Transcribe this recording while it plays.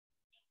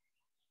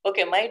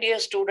Okay, my dear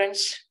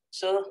students,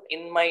 so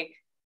in my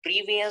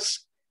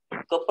previous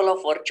couple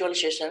of virtual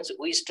sessions,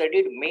 we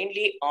studied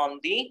mainly on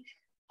the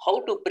how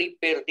to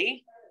prepare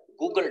the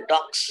Google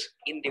Docs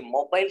in the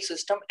mobile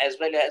system as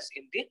well as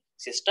in the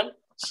system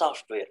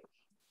software.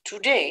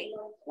 Today,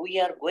 we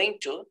are going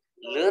to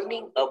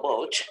learning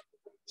about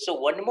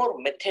one more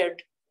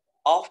method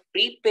of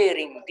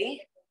preparing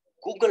the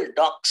Google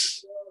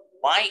Docs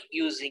by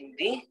using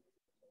the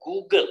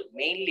Google,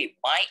 mainly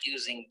by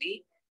using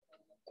the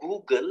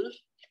Google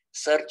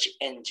search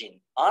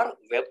engine or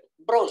web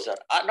browser.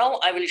 Now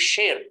I will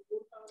share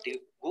the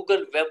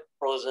Google web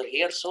browser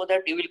here so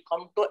that you will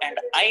come to an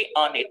eye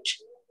on it.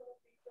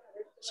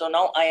 So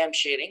now I am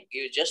sharing,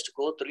 you just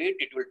go through it.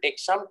 It will take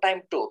some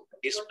time to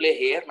display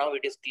here. Now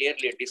it is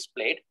clearly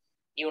displayed.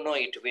 You know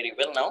it very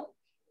well now.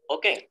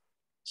 Okay.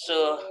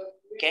 So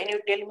can you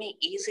tell me,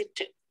 is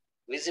it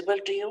visible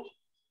to you?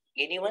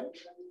 Anyone?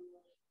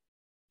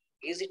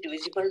 Is it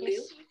visible to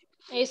you?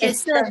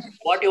 Yes, sir.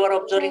 What you are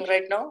observing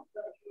right now?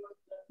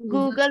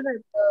 Google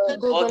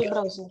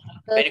browser.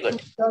 Very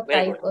good.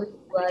 Very good.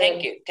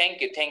 Thank you.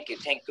 Thank you. Thank you.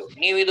 Thank you.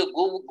 ನೀವು ಇದು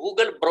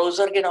Google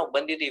browser ಗೆ ನಾವು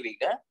ಬಂದಿದ್ದೀವಿ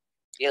ಈಗ.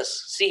 Yes,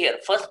 see here.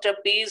 First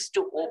step is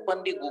to open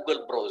the Google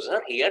browser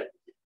here.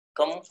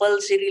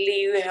 Compulsorily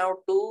you have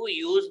to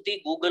use the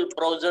Google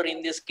browser in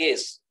this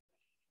case.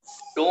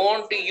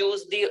 Don't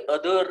use the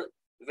other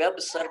web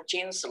search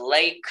engines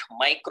like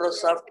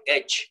Microsoft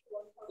Edge,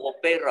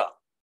 Opera,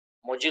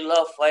 Mozilla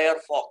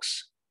Firefox,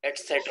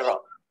 etc.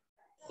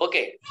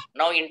 Okay,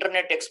 now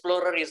Internet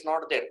Explorer is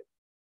not there.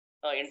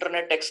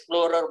 Internet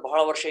Explorer ಬಹಳ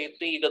ವರ್ಷ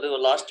ಇತ್ತು, ಈಗ ಅದು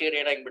last year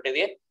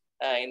ಏನಾಗ್ಬಿಟ್ಟಿದೆ,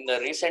 in the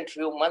recent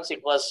few months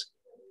it was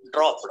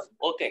dropped.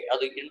 Okay,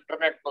 ಅದು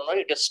internet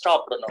it is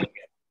stopped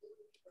ನಮಗೆ.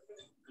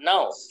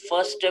 Now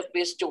first step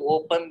is to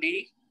open the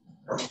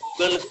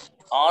Google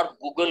or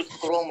Google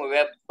Chrome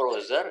web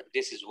browser.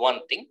 This is one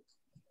thing.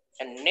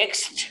 And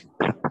next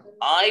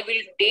I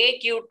will take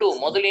you to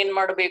ಮೊದಲು ಏನ್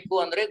ಮಾಡಬೇಕು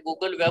ಅಂದ್ರೆ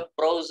Google web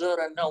browser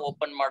ಅನ್ನ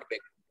open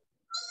ಮಾಡಬೇಕು.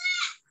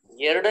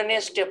 ಎರಡನೇ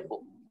step,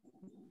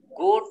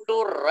 go to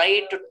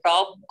right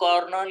top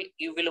corner,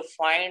 you will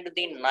find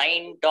the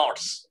 9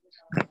 dots.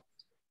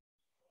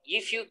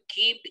 If you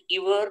keep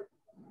your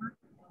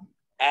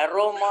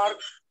arrow mark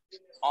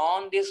on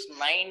this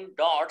 9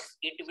 dots,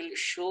 it will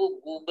show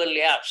Google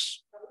apps.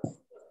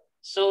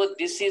 So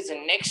this is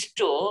next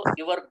to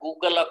your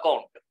Google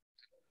account.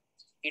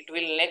 It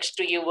will next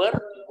to your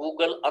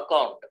Google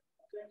account.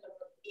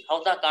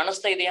 ಹೌದಾ,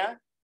 ಕಾಣಿಸ್ತಾ ಇದೆಯಾ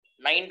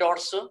 9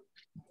 dots?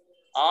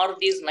 Are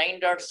these 9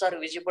 dots are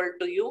visible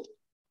to you?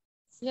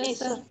 Yes,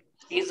 sir.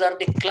 These are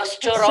the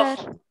cluster of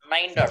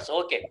 9 dots.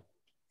 Okay.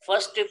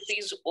 First step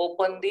is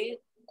open the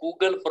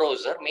Google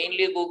browser,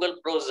 mainly Google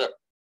browser,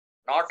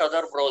 not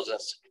other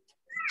browsers.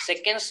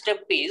 Second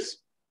step is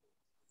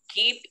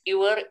keep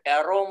your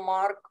arrow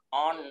mark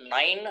on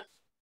 9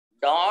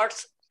 dots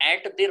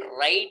at the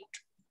right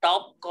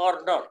top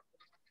corner.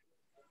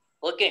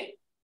 Okay.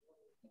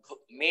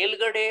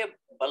 ಮೇಲ್ಗಡೆ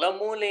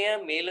ಬಲಮೂಲೆಯ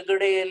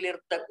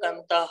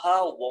ಮೇಲ್ಗಡೆಯಲ್ಲಿರ್ತಕ್ಕಂತಹ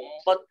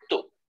 9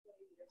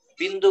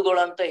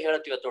 ಬಿಂದುಗಳಂತ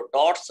ಹೇಳ್ತೀವಿ ಅಥವಾ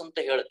dots ಅಂತ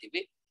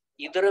ಹೇಳ್ತೀವಿ.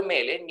 ಇದರ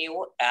ಮೇಲೆ ನೀವು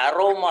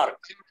arrow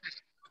mark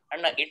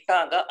ಅನ್ನ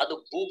ಇಟ್ಟಾಗ ಅದು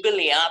ಗೂಗಲ್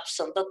ಆಪ್ಸ್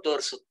ಅಂತ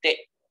ತೋರಿಸುತ್ತೆ.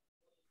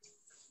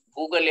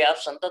 ಗೂಗಲ್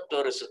ಆಪ್ಸ್ ಅಂತ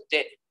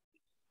ತೋರಿಸುತ್ತೆ.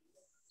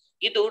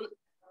 ಇದು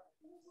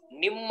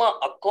ನಿಮ್ಮ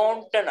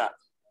ಅಕೌಂಟ್ನ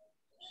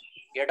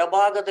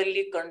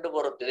ಎಡಭಾಗದಲ್ಲಿ ಕಂಡು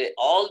ಬರುತ್ತದೆ.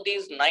 All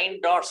these 9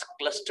 dots,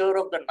 cluster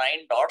of the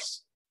 9 dots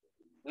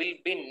will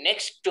be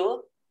next to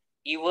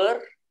your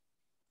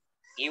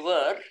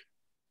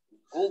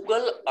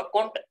Google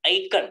account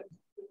icon.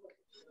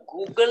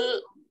 Google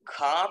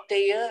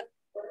ಖಾತೆಯ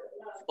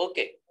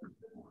ಓಕೆ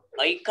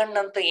ಐಕನ್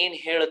ಅಂತ ಏನ್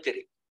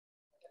ಹೇಳ್ತೀರಿ,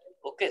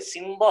 ಓಕೆ,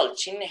 ಸಿಂಬಲ್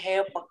ಚಿಹ್ನೆಯ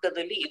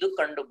ಪಕ್ಕದಲ್ಲಿ ಇದು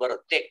ಕಂಡು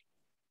ಬರುತ್ತೆ.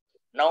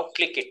 ನಾವು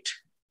ಕ್ಲಿಕ್ ಇಟ್.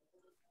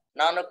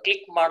 ನಾನು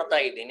ಕ್ಲಿಕ್ ಮಾಡ್ತಾ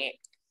ಇದ್ದೀನಿ.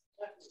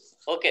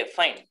 Okay,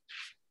 fine.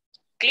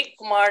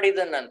 ಕ್ಲಿಕ್ ಮಾಡಿದ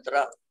ನಂತರ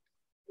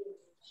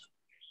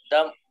the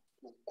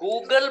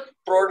Google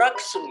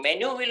products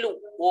menu will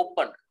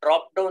open,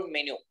 drop down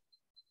menu.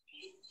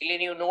 ಇಲ್ಲಿ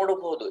ನೀವು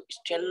ನೋಡಬಹುದು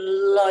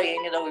ಇಷ್ಟೆಲ್ಲ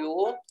ಏನಿದಾವೆ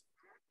ಇವು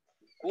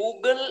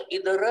ಗೂಗಲ್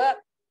ಇದರ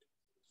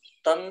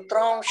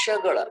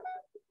ತಂತ್ರಾಂಶಗಳ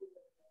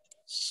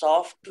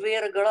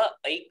ಸಾಫ್ಟ್ವೇರ್ಗಳ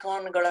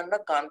ಐಕಾನ್ಗಳನ್ನ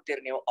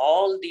ಕಾಣ್ತೀರಿ ನೀವು.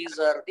 All these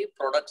are the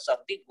products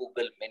of the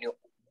Google menu.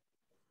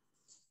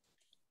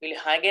 ಇಲ್ಲಿ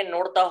ಹಾಗೆ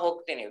ನೋಡ್ತಾ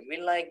ಹೋಗ್ತೀನಿ.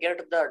 Will I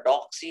get the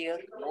docx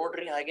here?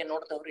 ನೋಡ್ರಿ, ಹಾಗೆ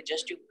ನೋಡ್ತಾ ಹೋಗ್ರಿ.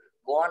 Just you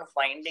go on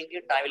finding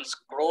it. I will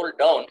scroll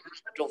down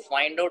to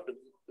find out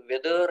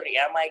whether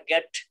am I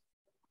get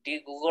the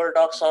Google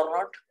Docs or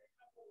not.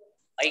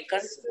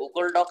 Icon,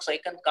 Google Docs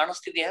icon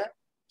ಕಾಣಿಸ್ತಿದೆಯಾ?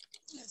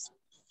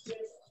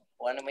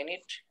 One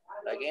minute.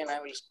 Again I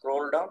will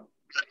scroll down.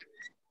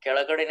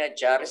 ಕೆಳಗಡೆ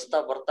ಜಾರಿಸ್ತಾ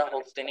ಬರ್ತಾ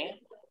ಹೋಗ್ತೀನಿ.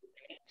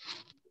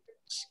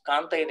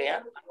 ಕಾಣ್ತಾ ಇದೆಯಾ?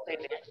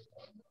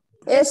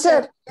 Yes, sir.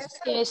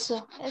 Yes,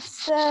 sir. Yes,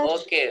 sir.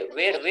 Okay,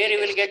 where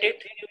you will get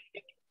it?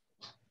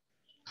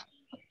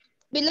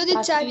 Below the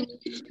chart.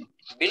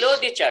 Below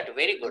the chart.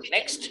 Very good.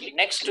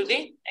 Next to the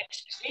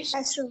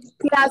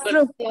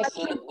Classroom.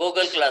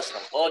 Google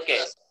Classroom. Okay.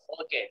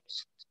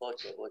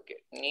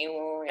 ನೀವು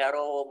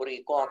ಯಾರೋ ಒಬ್ರು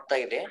eco ಆಗ್ತಾ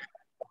ಇದೆ.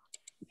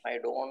 I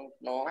don't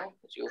know.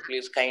 You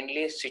please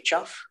kindly switch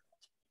off.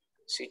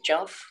 Switch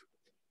off.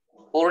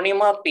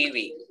 Purnima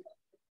PV.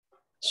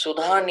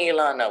 Sudha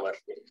Neelanavar.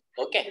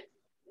 Okay.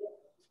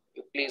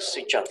 You please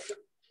switch off.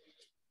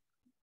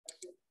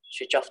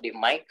 Switch off the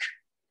mic.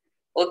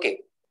 Okay.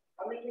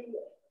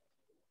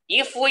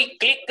 If we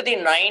click the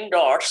 9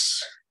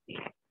 dots,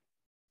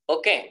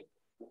 okay,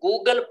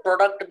 Google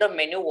product the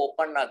menu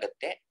open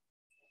agutte.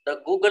 The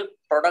Google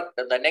product,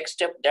 the next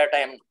step that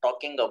I am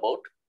talking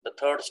about, the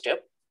third step.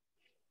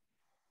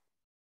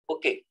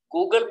 Okay,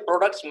 Google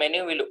products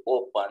menu will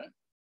open.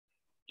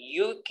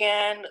 You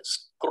can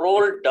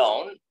scroll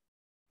down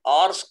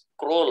or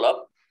scroll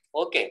up.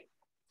 Okay.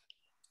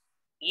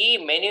 ಈ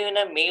ಮೆನುವಿನ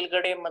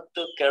ಮೇಲ್ಗಡೆ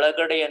ಮತ್ತು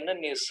ಕೆಳಗಡೆಯನ್ನು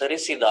ನೀವು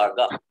ಸರಿಸಿದಾಗ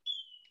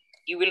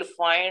you will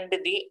find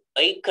the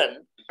icon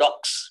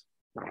docs.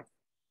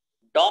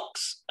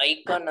 Docs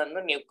icon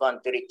ಅನ್ನು ನೀವು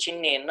ಕಾಣ್ತೀರಿ,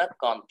 ಚಿಹ್ನೆಯನ್ನ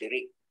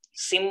ಕಾಣ್ತೀರಿ,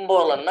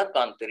 symbol ಅನ್ನ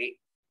ಕಾಣ್ತೀರಿ.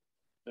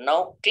 Now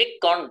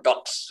click on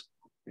docs.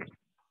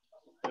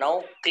 Now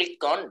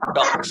click on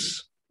docs.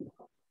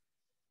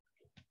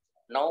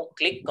 Now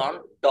click on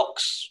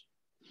docs.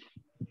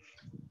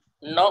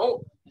 Now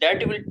that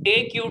will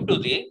take you to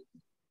the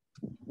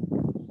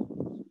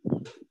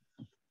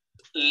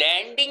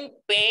landing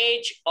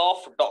page of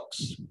docs.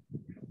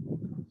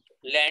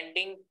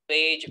 Landing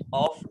page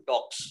of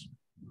docs.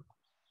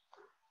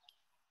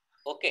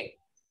 Okay.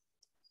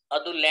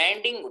 ಅದು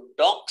landing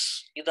docx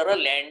ಇದರ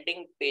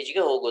landing page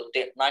ಗೆ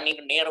ಹೋಗುತ್ತೆ. ನಾನೀಗ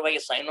ನೇರವಾಗಿ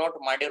sign out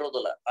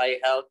ಮಾಡಿರೋದಿಲ್ಲ.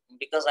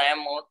 Because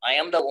I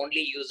am the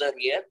only user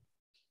here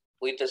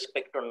with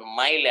respect to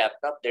my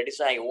laptop. That is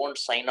I won't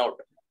sign out.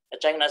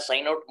 ಹೆಚ್ಚಾಗಿ ನಾನು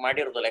sign out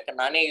ಮಾಡಿರೋದಿಲ್ಲ,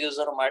 ಯಾಕಂದ್ರೆ ನಾನೇ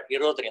ಯೂಸರ್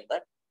ಇರೋದ್ರಿಂದ.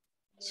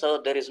 So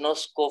there is no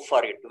scope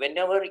for it.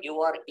 Whenever you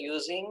are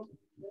using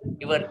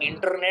your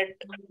internet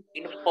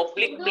in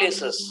public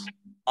places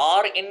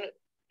or in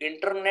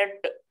internet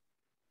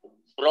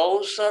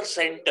browser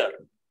center,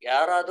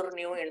 ಯಾರಾದ್ರೂ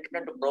ನೀವು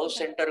internet browse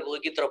ಸೆಂಟರ್ಗೆ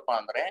ಹೋಗಿದ್ರಪ್ಪ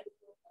ಅಂದ್ರೆ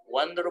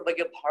ಒಂದ್ರ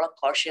ಬಗ್ಗೆ ಬಹಳ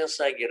cautious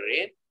ಆಗಿರ್ರಿ.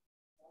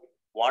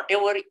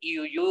 Whatever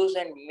you use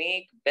and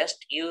make best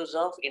use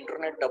of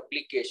internet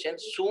application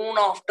soon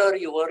after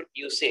your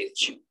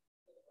usage.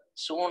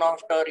 Soon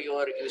after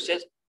your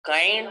usage,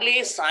 kindly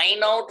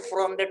sign out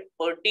from that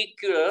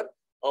particular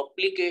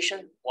application,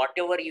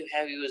 whatever you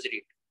have used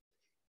it.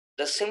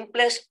 The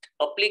simplest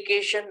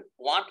application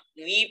what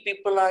we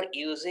people are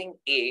using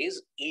is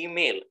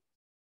email.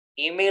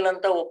 Email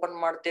ಅಂತ open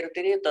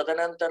ಮಾಡ್ತಿರ್ತೀರಿ.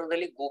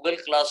 ತದನಂತರದಲ್ಲಿ Google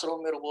class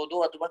room ಇರ್ಬೋದು,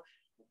 ಅಥವಾ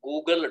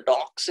Google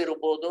docx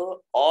ಇರ್ಬೋದು,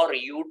 R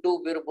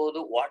YouTube ಇರ್ಬೋದು,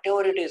 what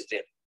ever it is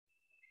there.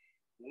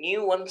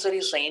 ನೀವು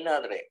ಒಂದ್ಸರಿ sign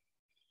ಆದ್ರೆ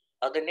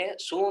ಅದನ್ನೇ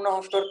soon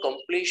after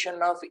completion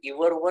of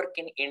your work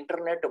in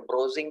internet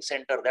browsing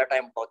centre that I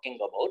am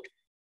talking about,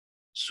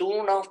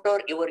 soon after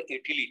your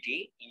utility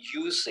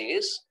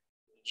uses,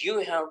 you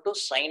have to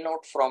sign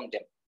out from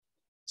them.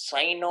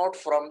 Sign out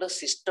from the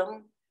system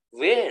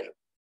where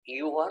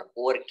you are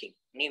working.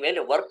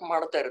 ನೀವೆಲ್ಲಿ work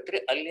ಮಾಡ್ತಾ ಇರ್ತೀರಿ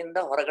ಅಲ್ಲಿಂದ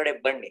ಹೊರಗಡೆ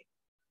ಬನ್ನಿ.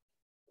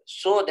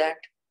 So that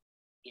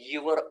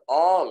your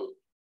all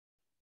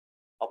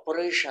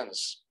operations,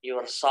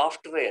 your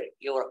software,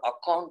 your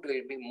account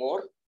will be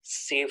more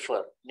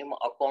safer. ನಿಮ್ಮ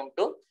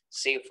account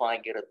safe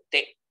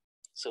ಆಗಿರುತ್ತೆ.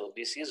 So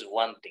this is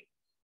one thing.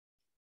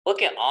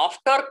 Okay,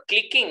 after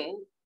clicking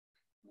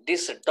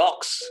this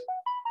docs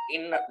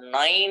in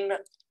 9,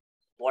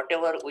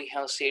 whatever we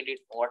have said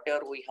it,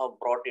 whatever we have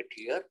brought it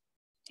here,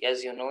 as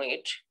you know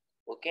it,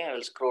 okay, I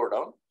will scroll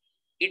down.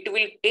 It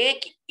will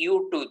take you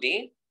to the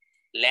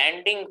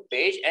landing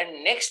page, and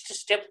next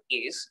step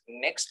is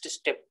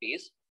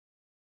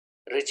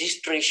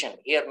registration.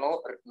 Here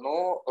no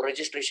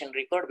registration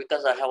required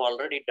because I have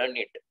already done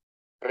it.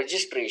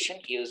 Registration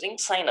using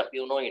sign up,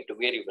 you know it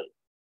very well.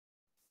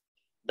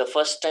 The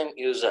first time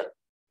user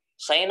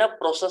sign up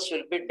process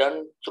will be done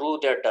through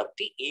that of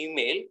the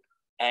email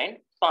and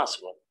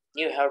password.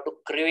 You have to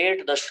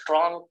create the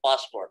strong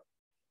password.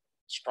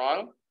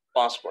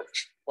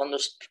 ಒಂದು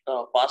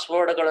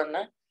ಪಾಸ್ವರ್ಡ್ಗಳನ್ನ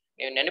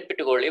ನೀವು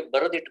ನೆನಪಿಟ್ಟುಕೊಳ್ಳಿ,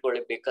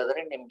 ಬರೆದಿಟ್ಕೊಳ್ಳಿ ಬೇಕಾದ್ರೆ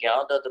ನಿಮ್ಗೆ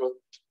ಯಾವ್ದಾದ್ರು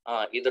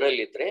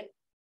ಇದರಲ್ಲಿದ್ರೆ.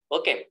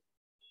 Okay,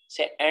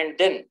 and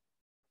then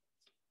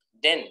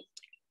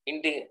in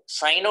the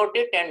sign out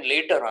it, and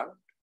later on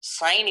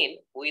sign in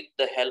with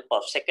the help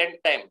of second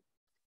time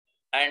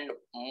and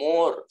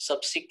more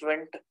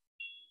subsequent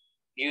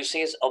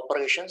usage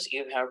operations.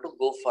 You have to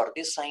go for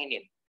the sign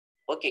in.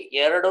 Okay,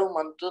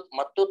 2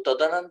 ಮತ್ತು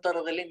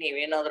ತದನಂತರದಲ್ಲಿ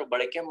ನೀವೇನಾದ್ರೂ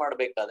ಬಳಕೆ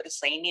ಮಾಡಬೇಕಾದ್ರೆ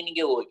sign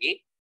ಇನ್ಗೆ ಹೋಗಿ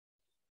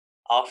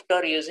after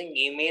using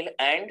email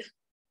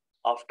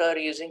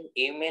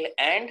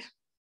and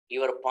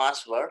your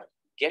password,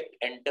 get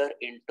enter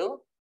into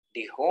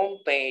the home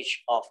page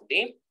of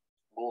the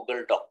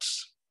Google Docs.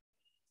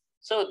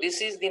 So this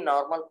is the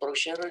normal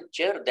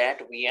procedure that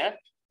we are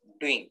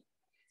doing.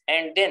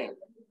 And then,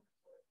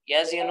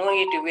 as you know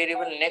it very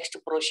well, next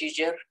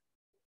procedure,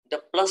 the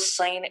plus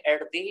sign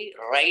at the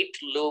right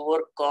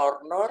lower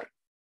corner.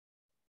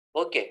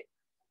 Okay,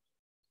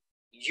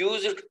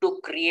 use it to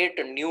create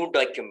a new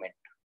document.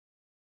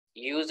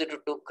 Use it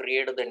to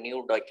create the new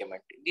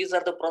document. These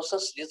are the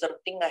process, these are the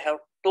thing I have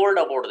told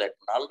about that.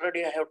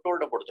 Already I have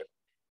told about that.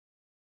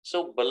 So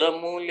ಬಲ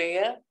ಮೂಲೆಯ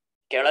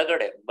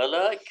ಕೆಳಗಡೆ, ಬಲ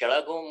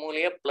ಕೆಳಗು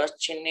ಮೂಲೆಯ plus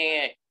ಚಿಹ್ನೆ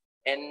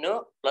N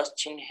plus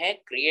ಚಿಹ್ನೆ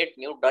create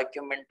new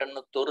document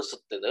ಅನ್ನು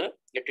ತೋರಿಸುತ್ತದೆ.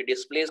 It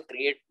displays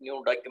create new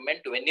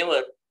document whenever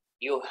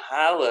you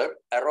have a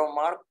arrow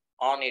mark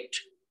on it.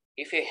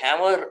 If you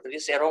have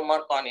this arrow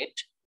mark on it,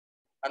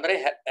 ಅಂದ್ರೆ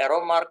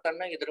arrow mark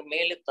ಅನ್ನು ಇದರ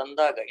ಮೇಲೆ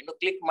ತಂದಾಗ ಇನ್ನು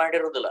click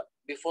ಮಾಡಿರೋದಿಲ್ಲ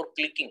before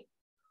clicking.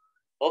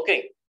 Okay,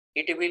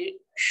 it will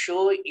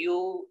show you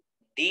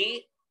the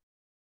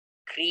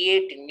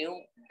create new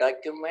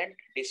document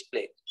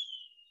display.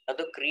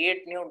 ಅದು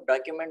create new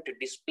document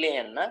display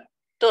ಅನ್ನ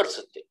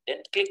ತೋರಿಸುತ್ತೆ. Then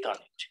click on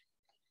it.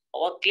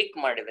 ಅವಾಗ ಕ್ಲಿಕ್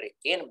ಮಾಡಿದ್ರೆ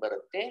ಏನು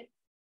ಬರುತ್ತೆ?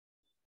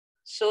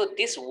 So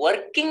this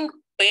working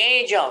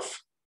page of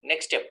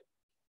next step,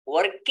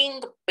 working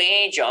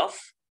page of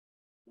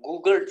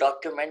Google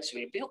documents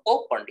will be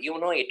opened. You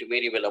know it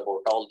very well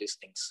about all these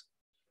things.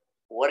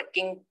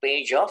 Working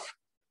page of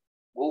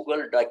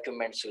Google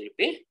documents will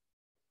be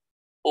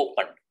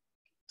opened.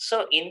 So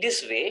in this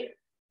way,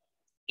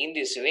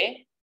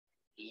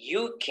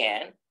 you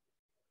can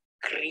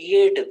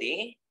create the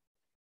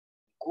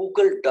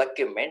Google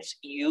documents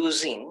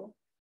using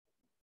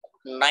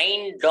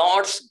 9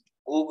 dots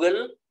Google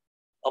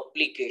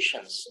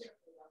applications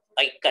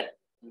icon,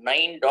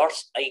 9 dots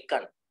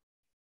icon,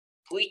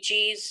 which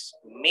is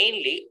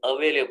mainly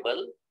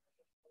available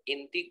in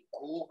the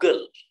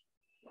Google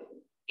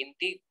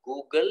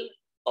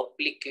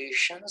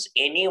applications,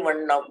 any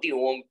one of the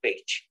home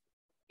page.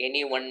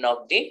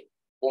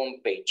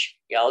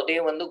 ಯಾವುದೇ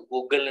ಒಂದು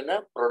Google ನ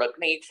product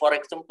ನ ಈಗ for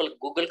example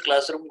Google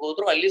class room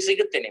ಹೋದ್ರು ಅಲ್ಲಿ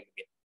ಸಿಗುತ್ತೆ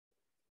ನಿಮಗೆ,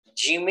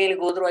 Gmail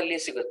ಹೋದ್ರು ಅಲ್ಲಿ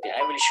ಸಿಗುತ್ತೆ.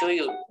 ಐ ವಿಲ್ ಶೋ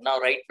ಯು ನಾವು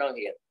right now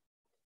here.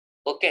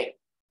 Okay,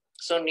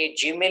 so ನೀವು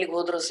ಜಿಮೇಲ್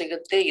ಹೋದ್ರು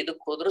ಸಿಗುತ್ತೆ,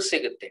 ಇದಕ್ಕೆ ಹೋದ್ರು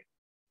ಸಿಗುತ್ತೆ.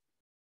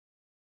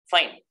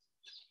 Fine.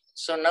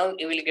 So now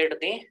you will get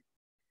the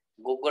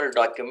Google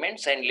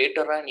documents, and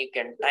later on you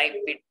can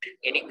type it,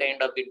 any kind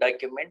of the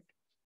document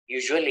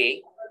usually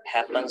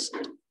happens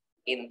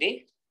in the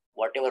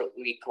whatever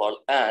we call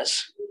as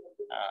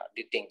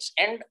the things.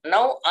 And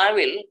now I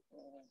will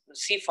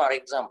see, for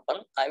example,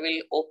 I will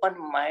open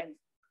my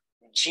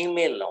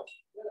Gmail now.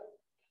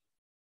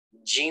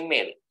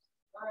 Gmail.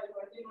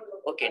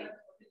 Okay.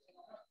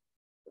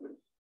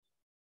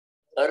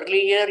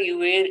 Earlier you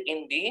were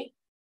in the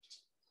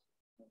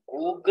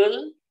Google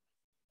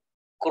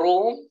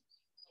Chrome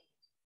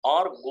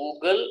or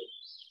Google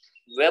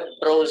web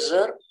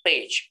browser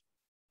page,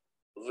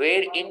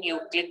 wherein you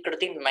clicked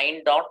the 9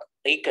 dot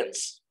icons.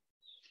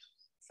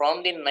 From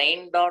the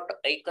 9 dot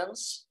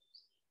icons,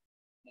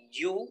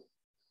 you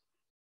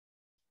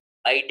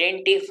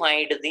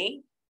identified the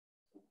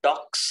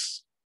Docs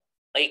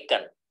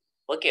icon,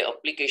 okay,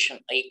 application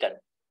icon,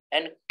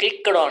 and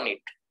clicked on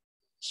it.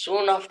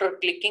 Soon after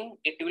clicking,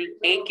 it will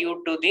take you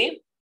to the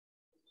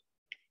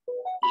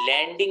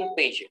landing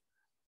page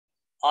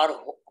or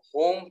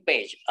home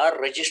page or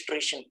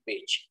registration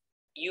page.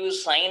 You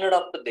signed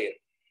up there,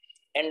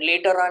 and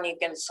later on you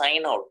can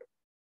sign out.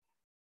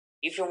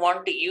 If you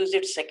want to use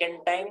it second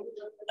time,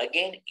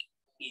 again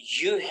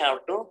you have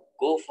to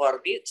go for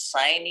the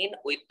sign in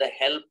with the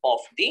help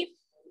of the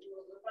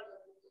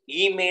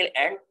email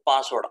and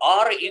password,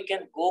 or you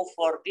can go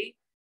for the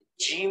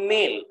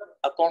Gmail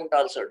account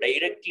also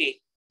directly.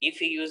 If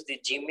you use the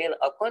Gmail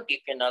account,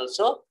 you can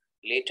also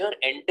later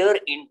enter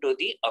into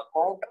the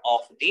account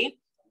of the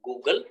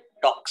Google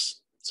Docs.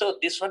 So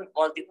this one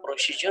was the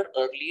procedure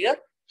earlier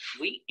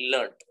we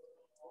learned.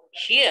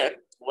 Here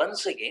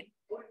once again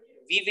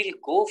we will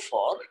go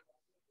for,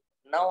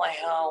 now I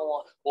have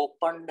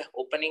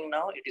opening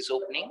now, it is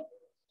opening,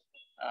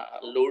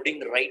 loading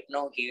right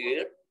now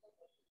here.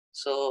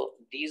 So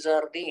these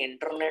are the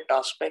internet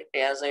aspect.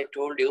 As I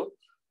told you,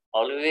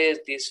 always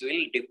this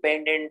will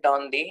dependent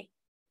on the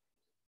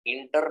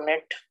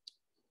internet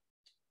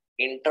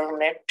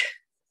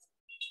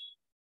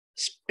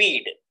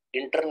speed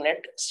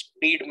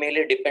ಮೇಲೆ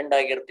depend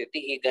ಆಗಿರ್ತೈತಿ.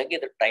 ಹೀಗಾಗಿ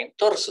ಇದು time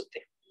ತೋರಿಸುತ್ತೆ.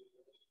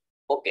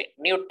 Okay,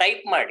 ನೀವು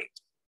type ಮಾಡಿ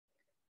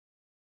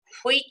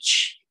which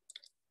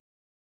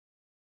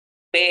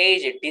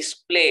page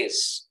displays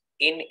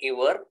in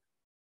your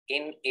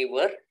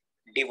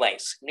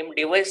device. ನಿಮ್ಮ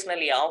device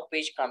ನಲ್ಲಿ ಯಾವ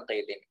ಪೇಜ್ ಕಾಣ್ತಾ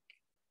ಇದೆ?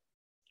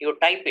 You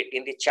type it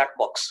in the chat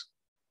box.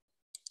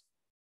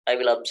 I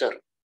will observe.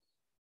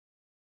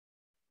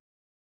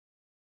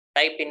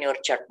 Type in your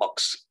chat box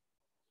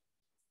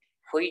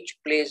which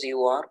place you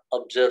are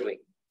observing.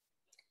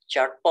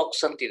 Chat box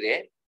ಅಂತಿದೆ.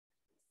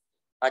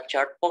 ಆ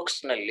chat box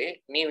ನಲ್ಲಿ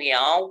ನೀವು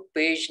ಯಾವ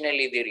ಪೇಜ್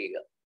ನಲ್ಲಿ ಇದ್ದೀರಿ, ಈಗ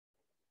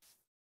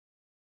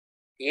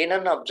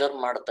ಏನನ್ನ ಅಬ್ಸರ್ವ್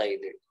ಮಾಡ್ತಾ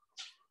ಇದ್ದೀರಿ?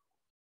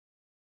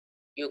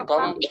 You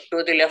come to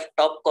the left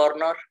top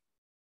corner.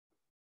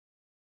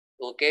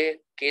 Okay,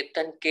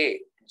 Ketan K,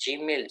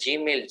 Gmail.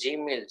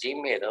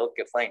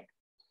 Okay, fine.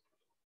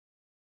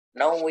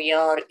 Now we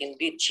are in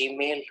the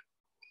Gmail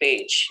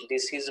page.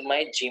 This is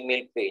my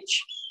Gmail page.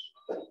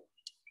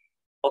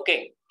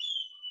 Okay.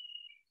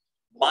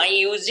 By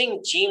using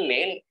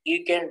Gmail, you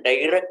can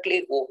directly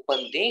open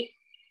the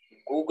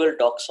Google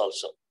Docs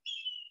also.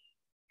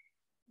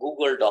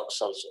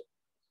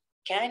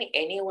 Can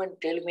anyone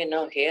tell me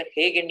now here,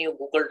 ಹೇಗೆ ನೀವು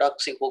Google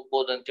Docs ಗೆ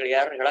ಹೋಗಬಹುದು ಅಂತ ಹೇಳಿ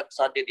ಯಾರು ಹೇಳಕ್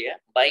ಸಾಧ್ಯ ಇದೆಯಾ?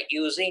 By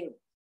using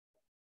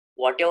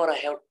whatever I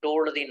have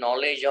told, the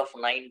knowledge of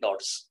 9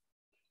 dots.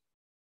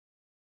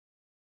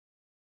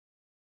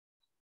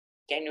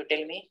 Can you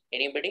tell me,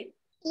 anybody?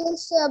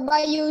 Yes,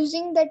 by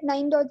using that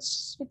 9 dots,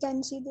 we can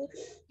see this.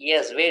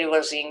 Yes, where you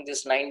are seeing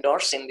this 9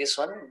 dots in this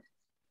one,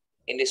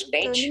 in this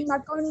page?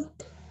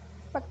 Account.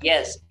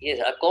 Yes, yes,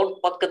 account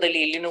pakkadalli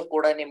illinu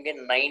kuda nimge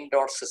 9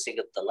 dots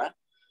siguttalla.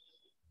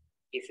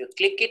 If you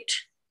click it,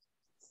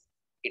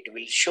 it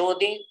will show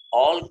the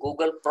all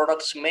Google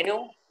products menu,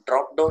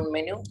 drop down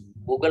menu,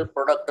 Google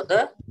product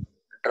the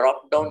drop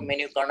down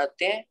menu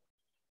kanutte.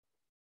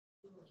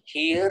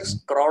 Here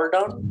scroll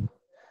down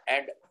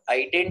and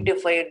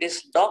identify this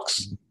docs,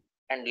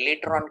 and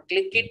later on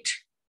click it.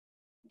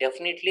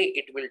 Definitely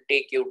it will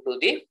take you to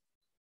the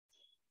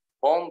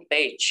home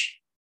page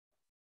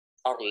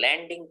or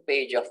landing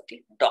page of the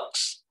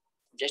docs.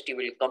 Just you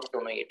will come to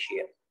know it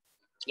here.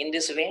 In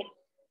this way,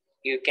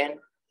 you can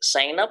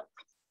sign up,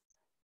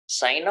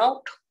 sign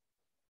out,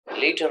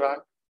 later on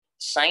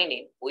sign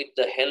in with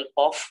the help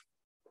of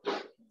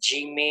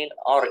Gmail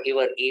or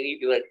your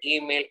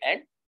email and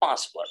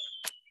password.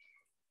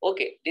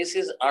 Okay, this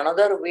is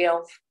another way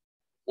of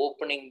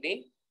opening the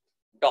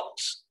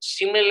docs.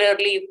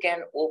 Similarly, you can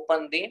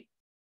open the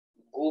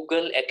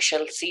Google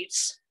Excel sheets,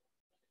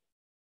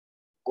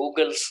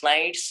 Google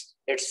Slides,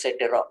 etc.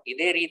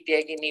 ಇದೇ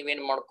ರೀತಿಯಾಗಿ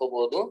ನೀವೇನ್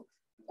ಮಾಡ್ಕೋಬಹುದು,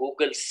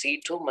 Google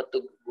seat ಮತ್ತು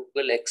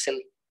Google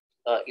Excel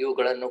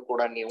ಇವುಗಳನ್ನು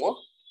ಕೂಡ ನೀವು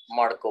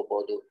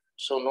ಮಾಡ್ಕೋಬಹುದು.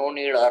 So no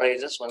need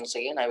arises. Once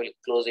again, I will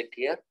close it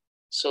here.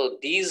 So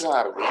these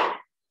are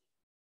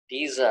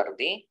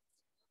the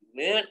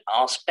main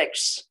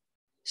aspects,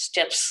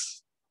 steps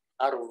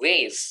or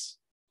ways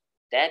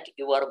that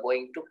you are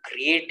going to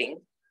creating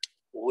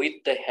with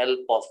the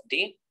help of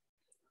the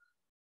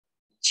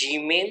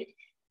Gmail,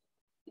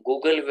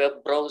 Google web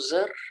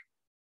browser,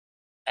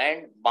 and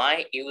by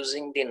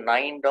using the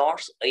 9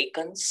 dots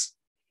icons.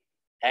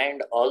 And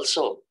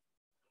also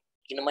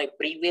in my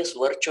previous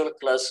virtual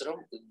classroom,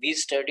 we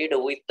studied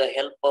with the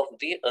help of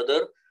the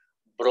other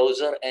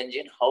browser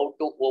engine how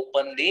to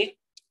open the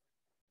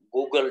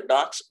Google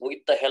Docs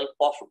with the help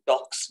of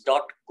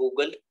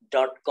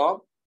docs.google.com,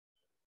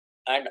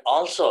 and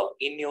also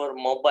in your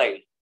mobile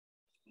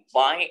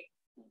by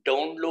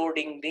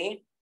downloading the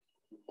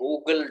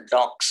Google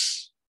Docs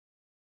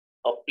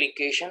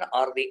application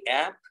or the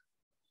app,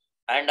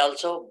 and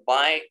also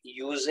by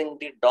using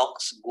the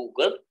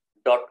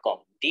docsgoogle.com.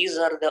 These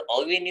are the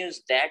avenues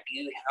that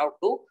you have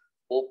to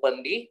open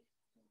the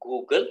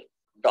Google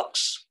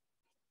Docs.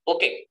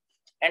 Okay,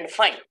 and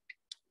fine.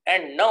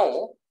 And now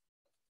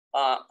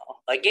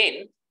again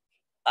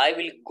I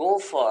will go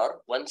for,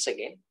 once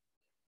again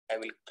I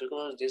will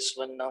close this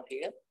one now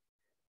here.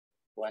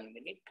 1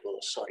 minute. Oh,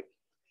 sorry.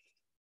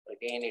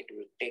 Again, it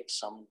will take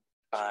some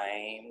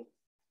time.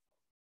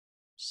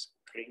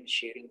 Screen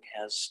sharing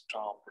has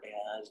stopped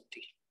as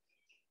the.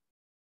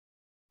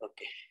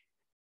 Okay.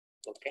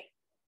 Okay.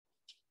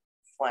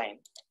 Fine.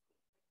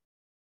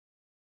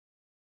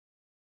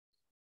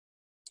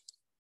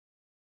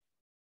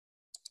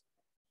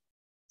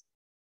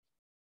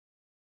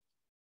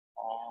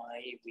 I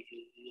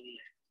will.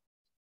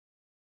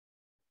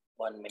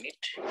 1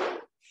 minute.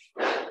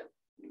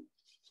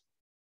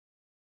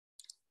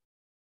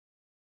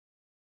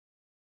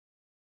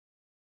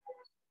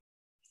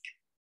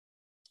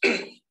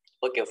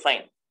 Okay,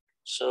 fine.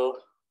 So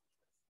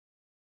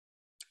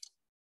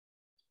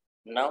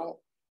now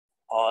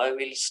I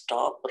will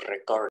stop recording.